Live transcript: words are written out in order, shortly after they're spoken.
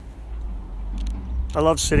I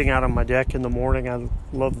love sitting out on my deck in the morning. I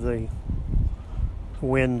love the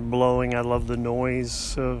wind blowing. I love the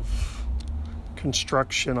noise of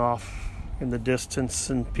construction off in the distance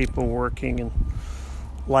and people working and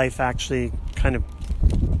life actually kind of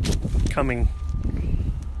coming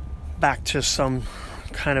back to some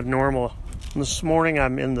kind of normal. And this morning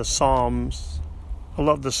I'm in the Psalms. I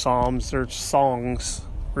love the Psalms. They're songs,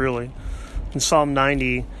 really. In Psalm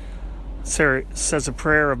 90, says a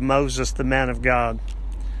prayer of Moses, the man of God.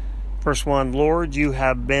 Verse 1, Lord, you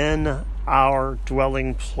have been our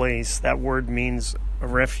dwelling place. That word means a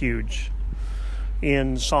refuge.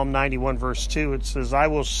 In Psalm 91, verse 2, it says, I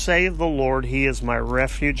will say of the Lord, he is my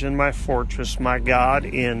refuge and my fortress, my God,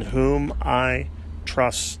 in whom I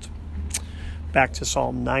trust. Back to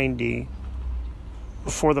Psalm 90.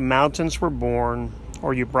 Before the mountains were born,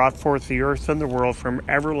 or you brought forth the earth and the world, from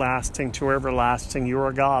everlasting to everlasting, you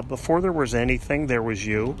are God. Before there was anything, there was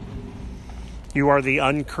you. You are the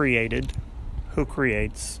uncreated who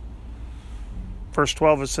creates. Verse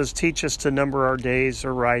 12, it says, teach us to number our days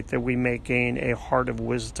aright, that we may gain a heart of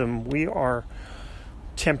wisdom. We are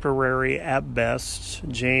temporary at best.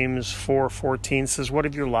 James 4:14 says, what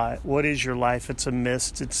is your life? It's a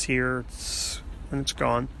mist. It's here. And it's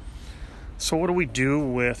gone. So what do we do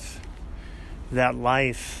with that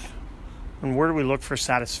life? And where do we look for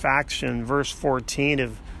satisfaction? Verse 14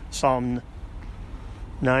 of Psalm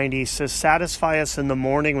 90 says, satisfy us in the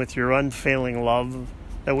morning with your unfailing love,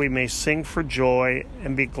 that we may sing for joy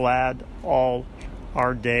and be glad all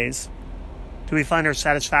our days. Do we find our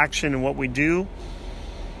satisfaction in what we do,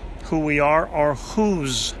 who we are, or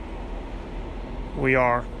whose we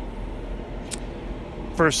are?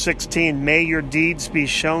 Verse 16, may your deeds be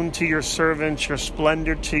shown to your servants, your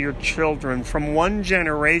splendor to your children. From one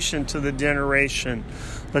generation to the generation,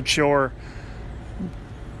 let your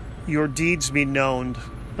deeds be known.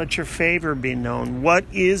 Let your favor be known. What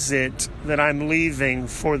is it that I'm leaving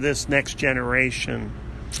for this next generation?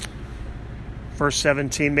 Verse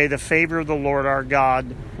 17, may the favor of the Lord our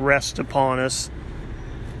God rest upon us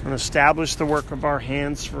and establish the work of our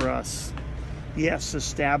hands for us. Yes,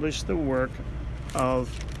 establish the work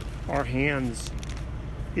of our hands.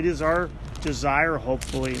 It is our desire,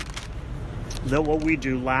 hopefully, that what we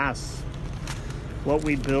do lasts. What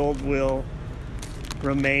we build will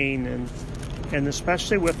remain, and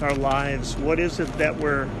especially with our lives, what is it that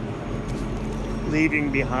we're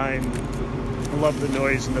leaving behind? I love the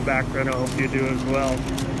noise in the background. I hope you do as well.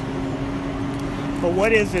 But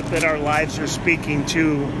what is it that our lives are speaking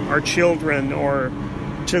to our children or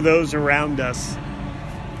to those around us?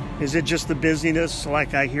 Is it just the busyness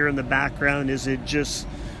like I hear in the background? Is it just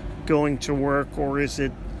going to work, or is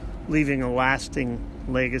it leaving a lasting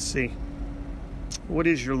legacy? What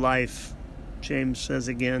is your life? James says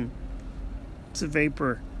again, it's a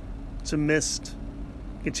vapor. It's a mist.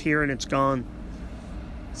 It's here and it's gone.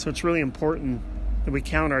 So it's really important that we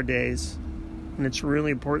count our days. And it's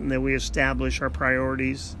really important that we establish our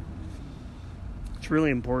priorities. It's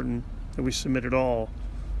really important that we submit it all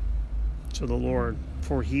to the Lord,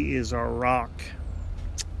 for he is our rock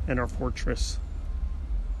and our fortress.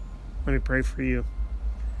 Let me pray for you.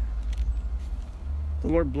 The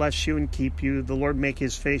Lord bless you and keep you. The Lord make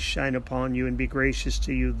his face shine upon you and be gracious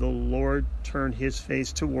to you. The Lord turn his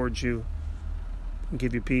face towards you and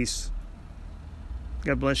give you peace.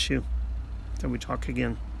 God bless you. Till we talk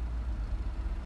again.